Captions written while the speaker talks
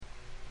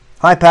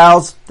Hi,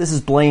 pals. This is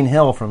Blaine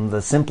Hill from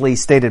the Simply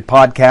Stated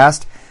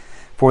podcast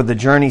for the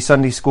Journey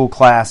Sunday School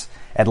class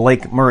at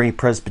Lake Murray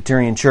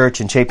Presbyterian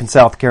Church in Chapin,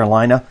 South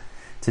Carolina.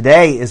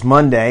 Today is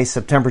Monday,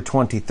 September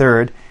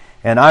 23rd,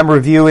 and I'm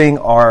reviewing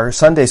our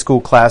Sunday School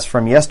class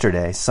from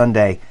yesterday,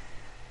 Sunday,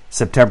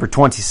 September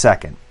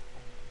 22nd.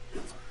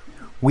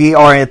 We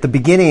are at the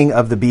beginning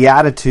of the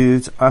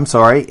Beatitudes,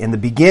 in the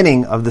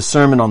beginning of the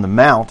Sermon on the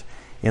Mount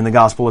in the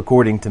Gospel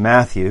according to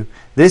Matthew.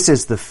 This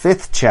is the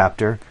 5th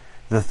chapter,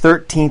 the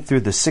 13th through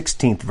the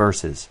 16th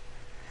verses.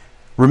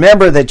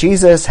 Remember that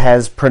Jesus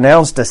has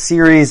pronounced a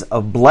series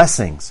of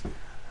blessings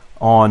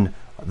on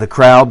the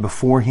crowd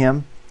before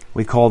him.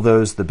 We call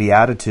those the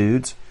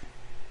Beatitudes.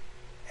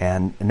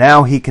 And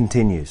now he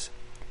continues.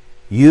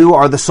 You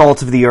are the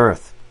salt of the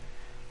earth.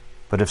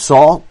 But if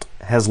salt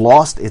has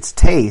lost its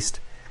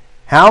taste,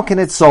 how can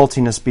its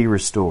saltiness be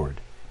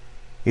restored?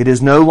 It is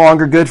no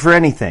longer good for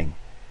anything,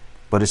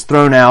 but is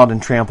thrown out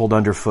and trampled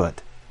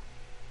underfoot.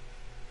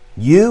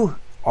 You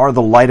are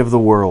the light of the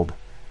world.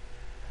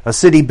 A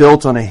city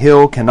built on a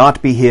hill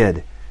cannot be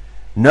hid.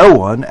 No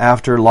one,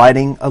 after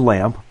lighting a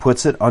lamp,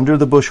 puts it under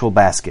the bushel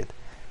basket,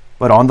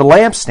 but on the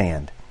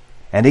lampstand,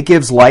 and it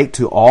gives light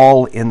to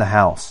all in the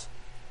house.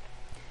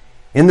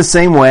 In the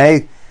same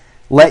way,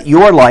 let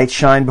your light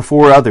shine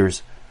before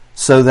others,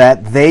 so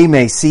that they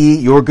may see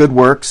your good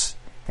works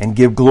and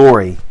give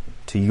glory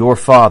to your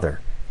Father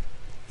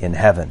in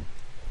heaven.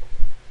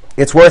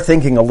 It's worth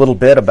thinking a little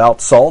bit about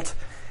salt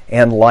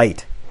and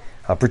light.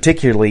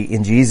 Particularly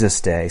in Jesus'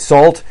 day.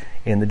 Salt,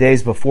 in the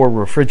days before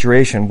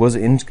refrigeration, was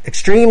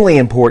extremely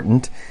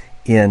important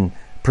in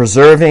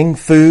preserving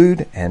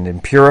food and in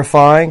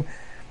purifying.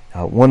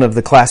 One of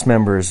the class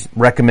members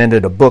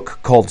recommended a book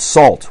called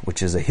Salt,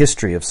 which is a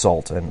history of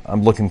salt, and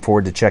I'm looking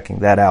forward to checking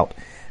that out.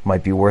 It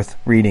might be worth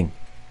reading.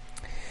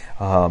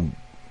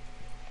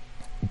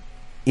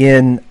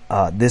 In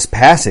this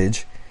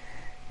passage,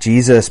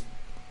 Jesus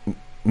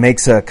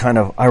makes a kind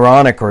of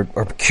ironic or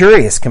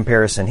curious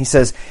comparison. He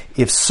says,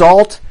 if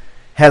salt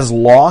has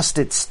lost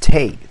its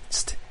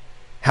taste,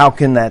 how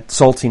can that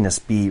saltiness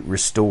be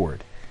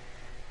restored?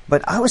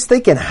 But I was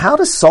thinking, how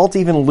does salt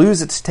even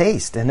lose its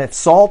taste? And if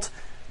salt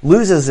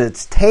loses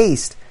its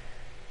taste,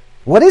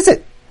 what is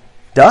it?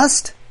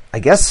 Dust? I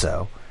guess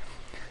so.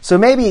 So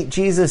maybe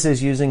Jesus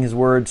is using his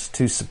words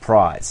to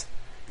surprise.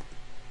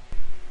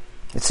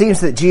 It seems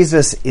that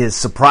Jesus is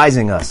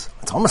surprising us.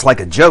 It's almost like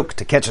a joke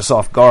to catch us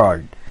off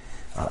guard.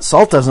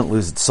 Salt doesn't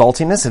lose its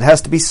saltiness. It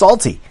has to be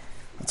salty.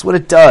 That's what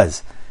it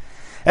does.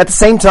 At the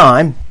same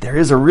time, there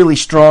is a really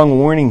strong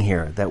warning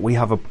here that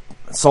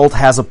salt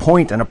has a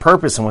point and a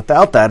purpose, and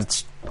without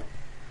that,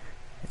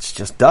 it's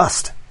just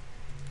dust.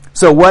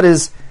 So what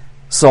is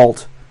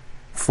salt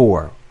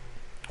for?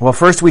 Well,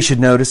 first we should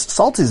notice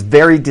salt is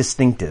very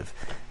distinctive.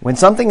 When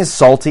something is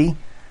salty,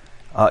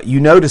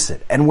 you notice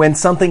it. And when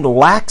something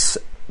lacks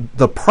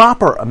the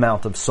proper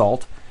amount of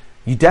salt,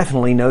 you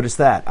definitely notice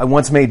that. I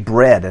once made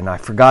bread and I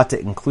forgot to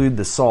include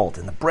the salt,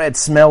 and the bread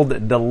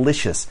smelled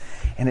delicious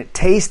and it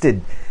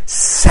tasted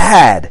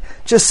sad,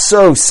 just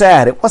so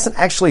sad. It wasn't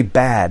actually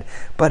bad,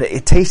 but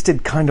it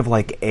tasted kind of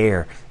like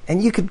air.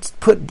 And you could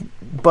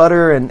put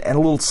butter and a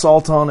little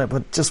salt on it,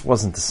 but it just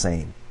wasn't the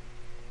same.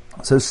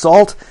 So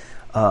salt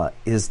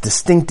is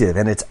distinctive,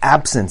 and its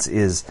absence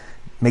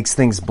makes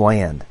things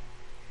bland.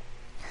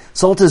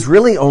 Salt is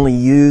really only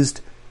used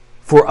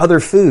for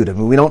other food. I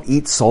mean, we don't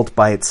eat salt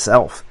by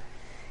itself.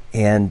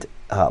 And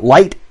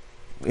light,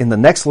 in the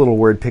next little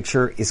word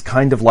picture, is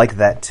kind of like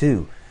that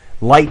too.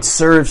 Light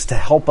serves to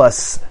help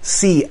us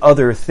see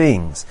other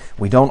things.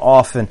 We don't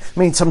often,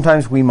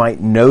 sometimes we might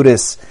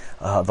notice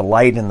the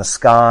light in the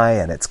sky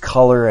and its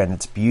color and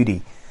its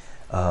beauty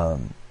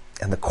and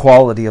the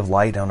quality of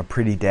light on a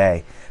pretty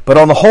day. But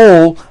on the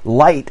whole,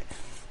 light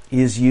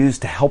is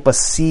used to help us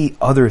see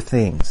other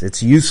things.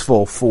 It's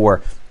useful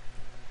for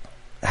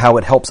how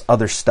it helps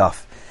other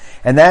stuff.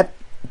 And that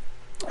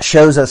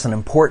shows us an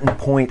important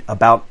point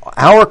about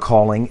our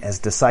calling as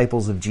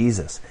disciples of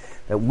Jesus.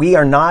 That we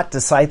are not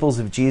disciples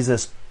of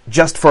Jesus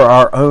just for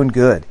our own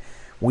good.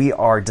 We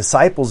are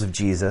disciples of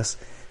Jesus.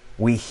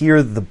 We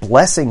hear the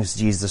blessings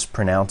Jesus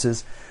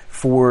pronounces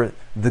for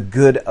the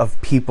good of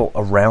people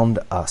around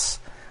us,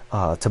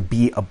 to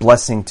be a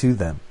blessing to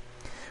them.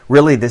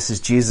 Really, this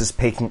is Jesus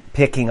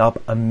picking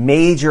up a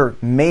major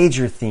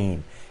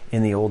theme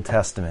in the Old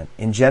Testament.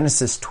 In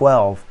Genesis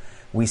 12,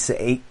 we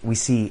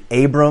see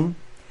Abram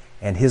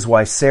and his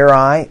wife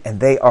Sarai,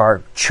 and they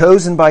are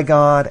chosen by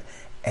God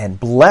and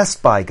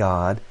blessed by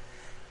God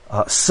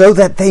so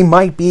that they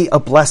might be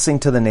a blessing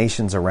to the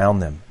nations around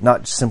them,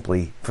 not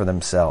simply for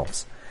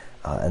themselves.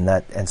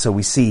 And so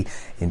we see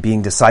in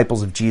being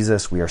disciples of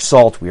Jesus, we are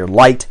salt, we are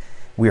light,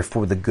 we are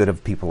for the good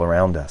of people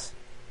around us.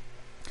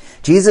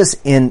 Jesus,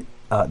 in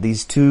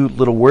these two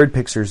little word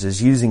pictures,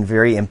 is using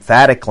very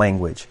emphatic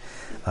language.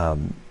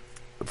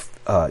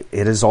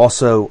 It is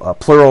also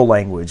plural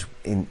language.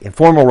 In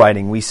formal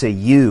writing, we say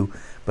you,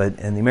 but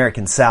in the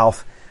American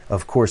South,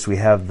 of course, we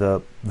have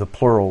the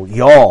plural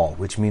y'all,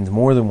 which means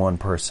more than one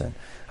person.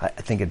 I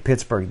think in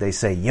Pittsburgh they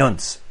say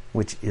yunts,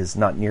 which is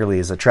not nearly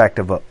as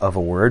attractive of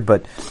a word,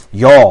 but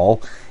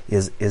y'all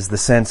is the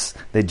sense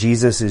that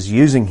Jesus is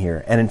using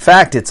here. And in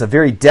fact, it's a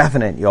very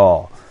definite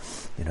y'all.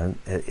 You know,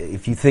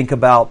 if you think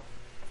about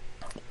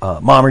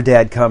mom or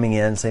dad coming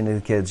in saying to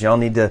the kids, y'all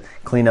need to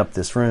clean up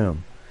this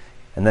room.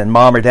 And then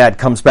mom or dad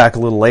comes back a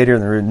little later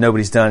and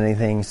nobody's done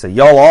anything. So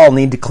y'all all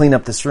need to clean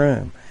up this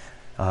room.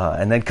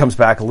 And then comes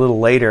back a little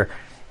later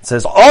and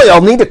says, all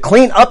y'all need to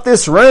clean up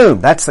this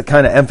room. That's the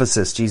kind of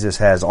emphasis Jesus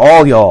has.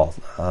 All y'all.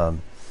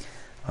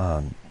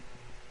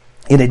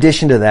 In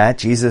addition to that,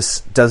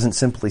 Jesus doesn't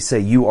simply say,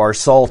 you are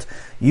salt.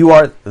 You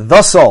are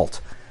the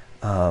salt.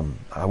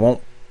 I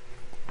won't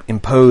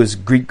impose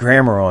Greek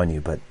grammar on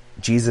you, but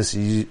Jesus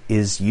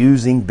is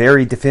using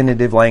very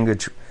definitive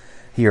language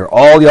here.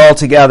 All y'all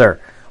together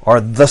are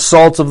the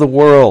salt of the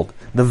world,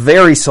 the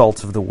very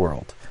salt of the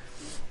world.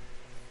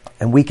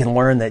 And we can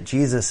learn that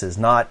Jesus is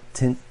not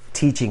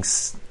teaching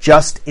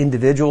just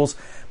individuals,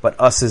 but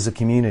us as a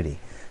community.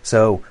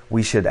 So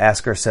we should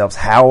ask ourselves,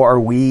 how are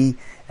we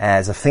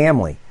as a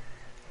family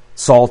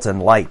salt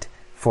and light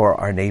for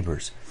our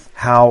neighbors?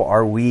 How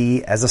are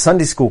we as a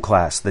Sunday school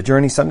class, the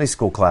Journey Sunday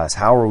School class,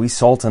 how are we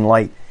salt and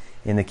light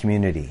in the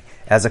community?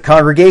 As a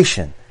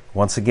congregation,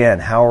 once again,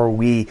 how are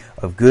we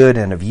of good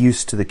and of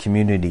use to the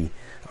community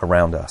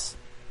around us?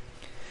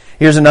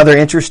 Here's another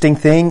interesting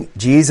thing.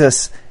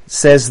 Jesus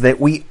says that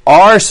we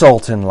are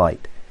salt and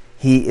light.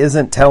 He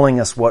isn't telling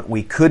us what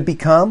we could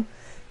become.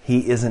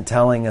 He isn't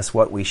telling us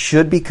what we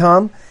should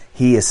become.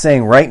 He is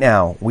saying right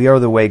now, we are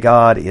the way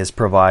God is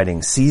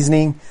providing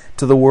seasoning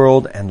to the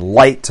world and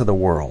light to the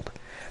world.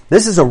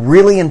 This is a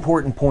really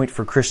important point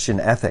for Christian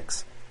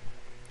ethics.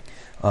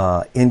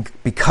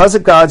 Because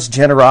of God's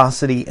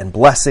generosity and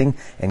blessing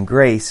and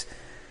grace,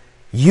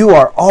 you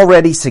are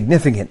already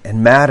significant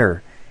and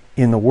matter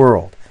in the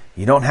world.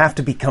 You don't have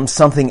to become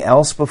something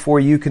else before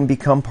you can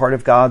become part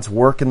of God's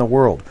work in the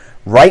world.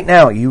 Right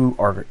now, you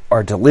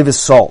are to live as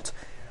salt,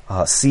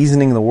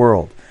 seasoning the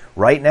world.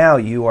 Right now,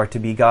 you are to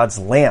be God's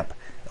lamp,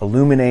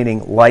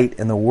 illuminating light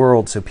in the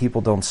world so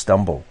people don't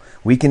stumble.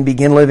 We can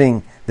begin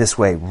living this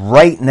way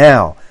right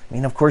now. I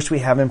mean, of course, we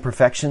have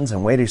imperfections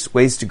and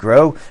ways to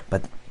grow,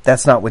 but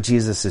that's not what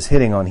Jesus is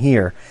hitting on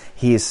here.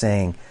 He is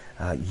saying,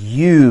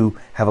 you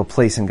have a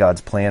place in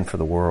God's plan for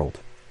the world.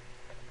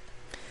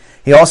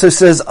 He also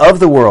says, of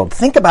the world.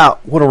 Think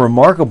about what a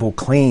remarkable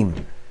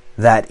claim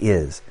that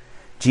is.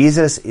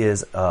 Jesus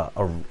is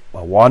a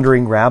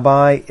wandering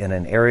rabbi in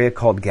an area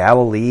called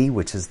Galilee,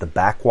 which is the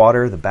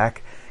backwater,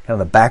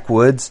 the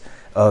backwoods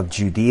of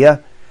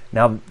Judea.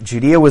 Now,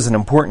 Judea was an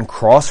important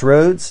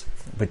crossroads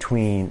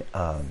between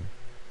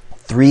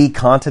three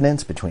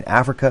continents, between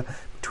Africa,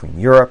 between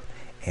Europe,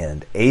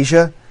 and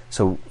Asia.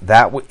 So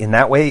in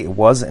that way, it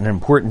was an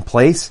important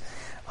place,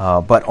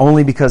 but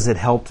only because it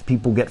helped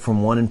people get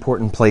from one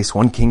important place,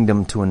 one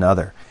kingdom to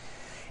another.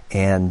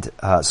 And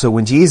so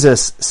when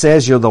Jesus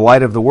says you're the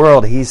light of the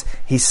world, he's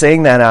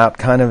saying that out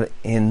kind of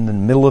in the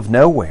middle of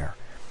nowhere.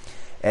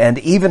 And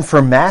even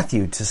for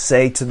Matthew to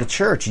say to the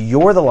church,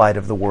 you're the light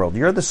of the world,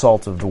 you're the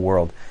salt of the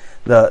world.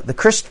 The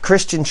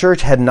Christian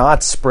church had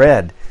not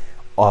spread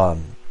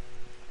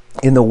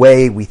in the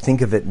way we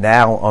think of it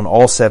now on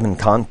all 7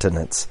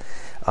 continents.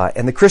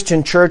 And the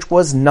Christian church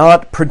was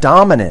not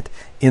predominant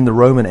in the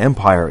Roman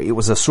Empire. It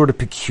was a sort of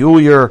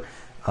peculiar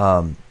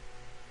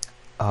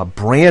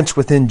branch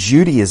within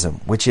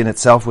Judaism, which in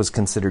itself was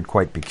considered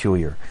quite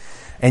peculiar.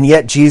 And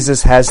yet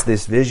Jesus has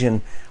this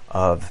vision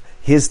of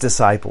his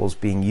disciples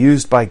being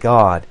used by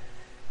God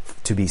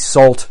to be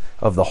salt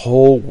of the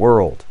whole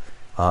world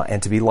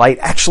and to be light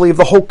actually of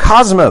the whole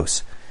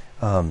cosmos,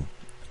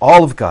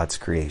 all of God's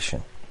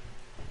creation.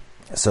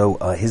 So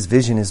his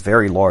vision is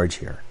very large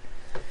here.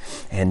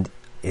 And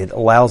it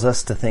allows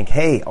us to think,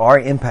 hey, our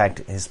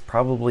impact is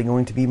probably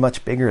going to be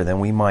much bigger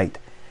than we might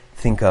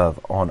think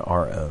of on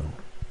our own.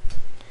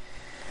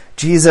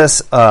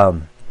 Jesus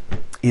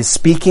is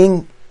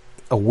speaking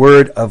a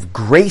word of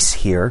grace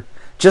here,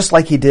 just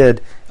like he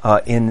did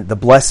in the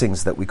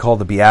blessings that we call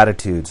the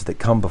Beatitudes that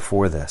come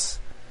before this.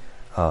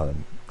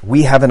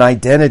 We have an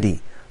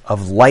identity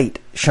of light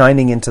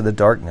shining into the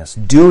darkness,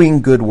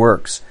 doing good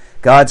works.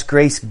 God's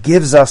grace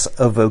gives us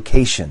a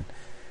vocation,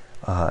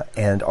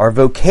 and our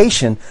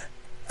vocation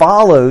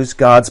follows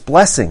God's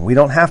blessing. We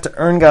don't have to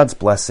earn God's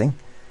blessing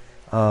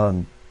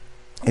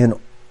in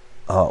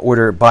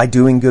order by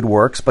doing good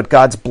works, but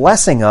God's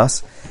blessing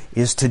us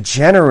is to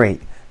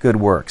generate good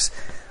works.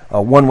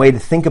 One way to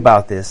think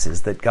about this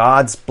is that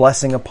God's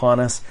blessing upon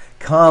us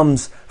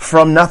comes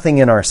from nothing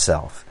in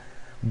ourselves,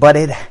 but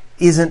it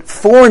isn't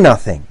for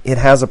nothing. It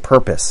has a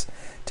purpose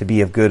to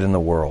be of good in the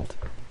world.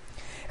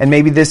 And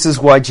maybe this is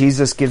why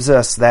Jesus gives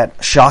us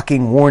that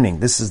shocking warning.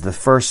 This is the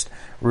first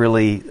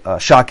really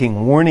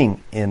shocking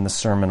warning in the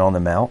Sermon on the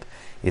Mount.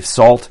 If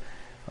salt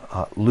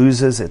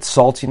loses its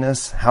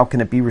saltiness, how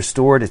can it be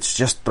restored? It's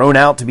just thrown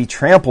out to be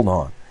trampled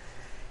on.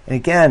 And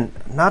again,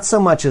 not so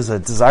much as a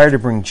desire to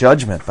bring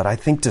judgment, but I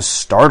think to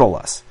startle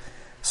us.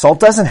 Salt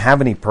doesn't have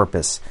any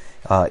purpose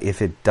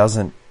if it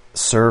doesn't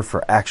serve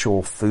for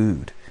actual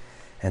food.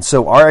 And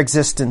so our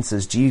existence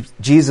as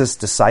Jesus'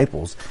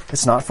 disciples,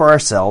 it's not for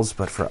ourselves,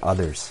 but for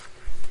others.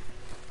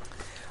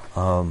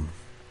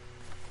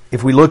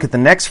 If we look at the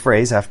next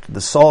phrase, after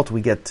the salt,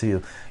 we get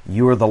to,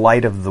 you are the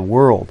light of the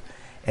world.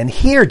 And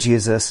here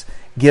Jesus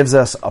gives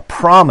us a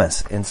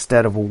promise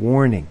instead of a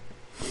warning.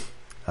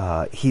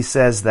 He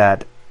says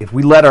that if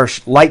we let our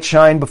light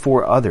shine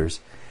before others,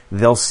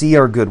 they'll see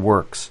our good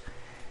works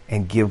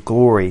and give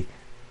glory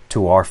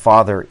to our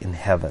Father in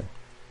heaven.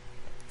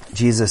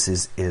 Jesus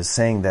is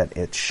saying that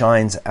it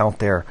shines out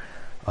there.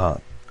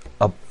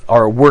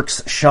 Our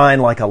works shine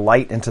like a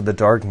light into the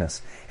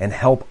darkness and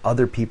help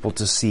other people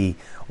to see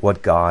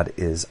what God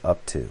is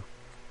up to.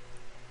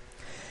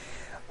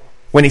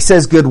 When he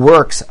says good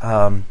works,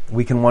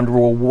 we can wonder,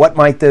 well, what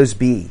might those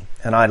be?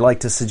 And I'd like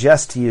to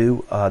suggest to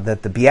you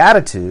that the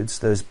Beatitudes,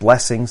 those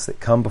blessings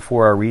that come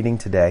before our reading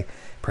today,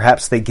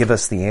 perhaps they give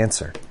us the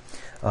answer.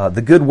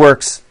 The good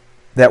works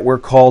that we're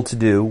called to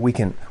do, we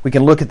can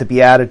look at the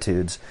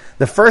Beatitudes.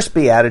 The first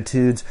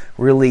Beatitudes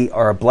really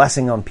are a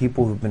blessing on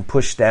people who've been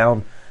pushed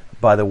down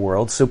by the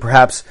world. So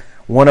perhaps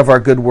one of our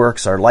good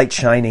works, our light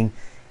shining,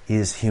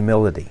 is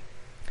humility.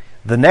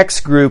 The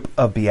next group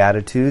of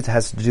Beatitudes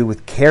has to do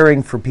with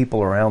caring for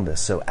people around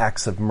us, so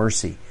acts of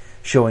mercy,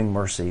 showing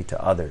mercy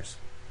to others.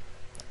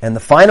 And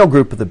the final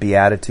group of the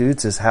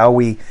Beatitudes is how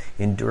we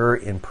endure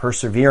in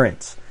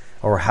perseverance,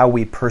 or how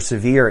we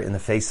persevere in the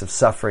face of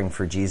suffering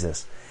for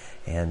Jesus.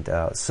 And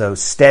so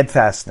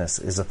steadfastness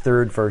is a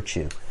third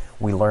virtue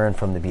we learn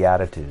from the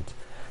Beatitudes.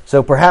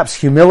 So perhaps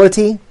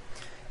humility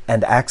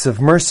and acts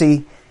of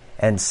mercy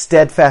and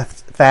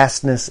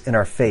steadfastness in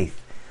our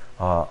faith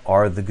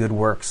are the good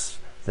works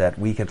that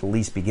we could at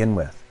least begin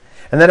with.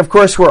 And then, of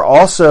course, we're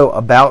also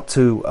about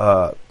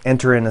to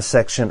enter in a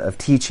section of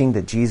teaching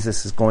that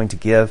Jesus is going to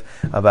give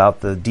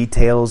about the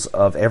details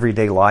of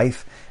everyday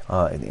life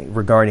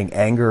regarding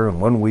anger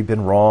and when we've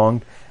been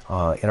wronged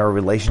in our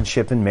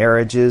relationship and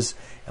marriages,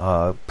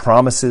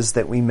 promises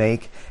that we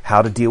make,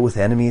 how to deal with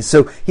enemies.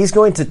 So he's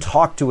going to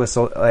talk to us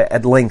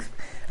at length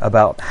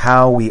about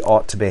how we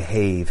ought to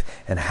behave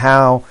and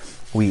how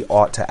we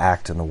ought to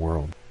act in the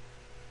world.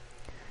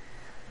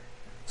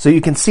 So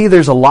you can see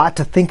there's a lot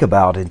to think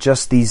about in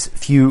just these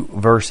few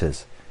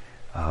verses.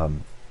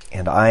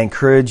 And I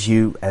encourage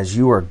you, as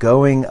you are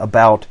going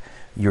about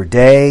your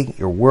day,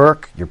 your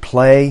work, your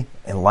play,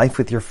 and life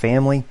with your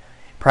family,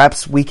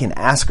 perhaps we can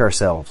ask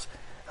ourselves,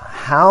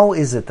 how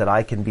is it that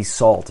I can be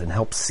salt and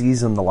help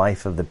season the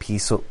life of the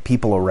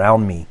people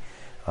around me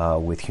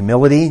with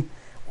humility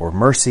or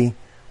mercy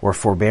or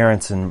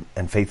forbearance and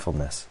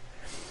faithfulness?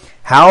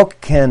 How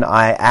can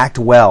I act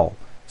well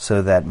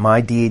so that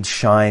my deeds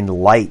shine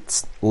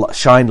light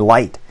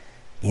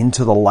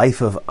into the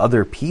life of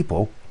other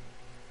people,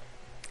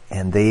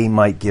 and they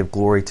might give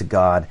glory to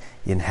God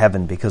in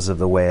heaven because of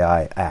the way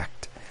I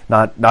act?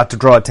 Not to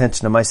draw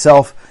attention to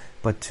myself,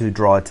 but to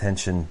draw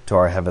attention to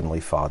our Heavenly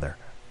Father.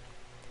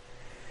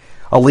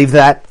 I'll leave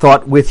that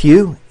thought with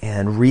you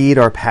and read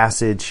our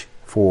passage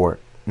for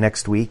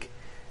next week.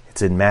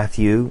 It's in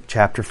Matthew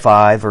chapter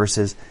 5,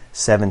 verses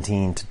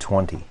 17 to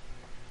 20.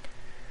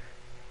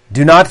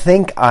 Do not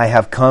think I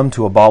have come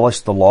to abolish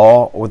the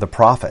law or the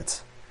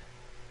prophets.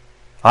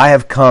 I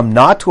have come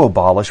not to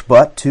abolish,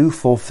 but to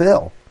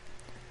fulfill.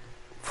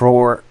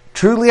 For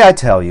truly I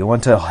tell you,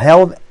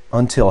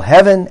 until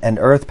heaven and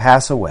earth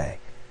pass away,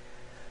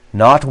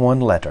 not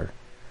one letter,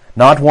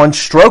 not one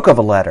stroke of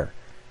a letter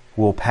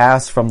will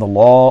pass from the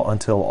law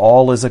until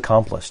all is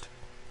accomplished.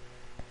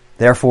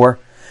 Therefore,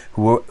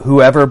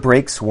 whoever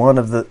breaks one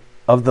of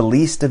the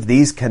least of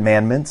these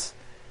commandments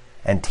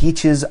and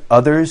teaches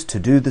others to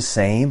do the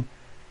same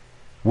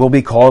will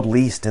be called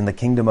least in the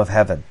kingdom of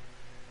heaven.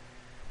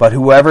 But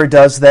whoever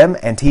does them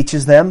and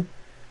teaches them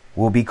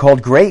will be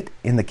called great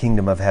in the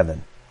kingdom of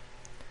heaven.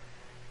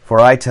 For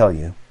I tell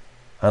you,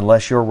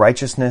 unless your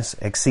righteousness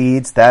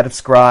exceeds that of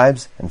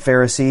scribes and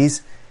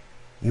Pharisees,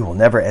 you will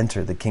never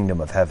enter the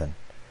kingdom of heaven.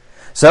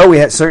 So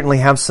we certainly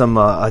have some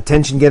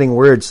attention-getting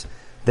words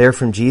there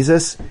from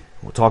Jesus.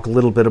 We'll talk a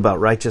little bit about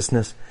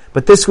righteousness.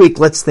 But this week,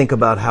 let's think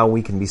about how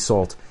we can be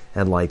salt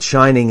and light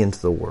shining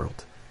into the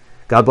world.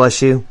 God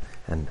bless you,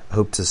 and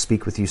hope to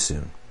speak with you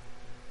soon.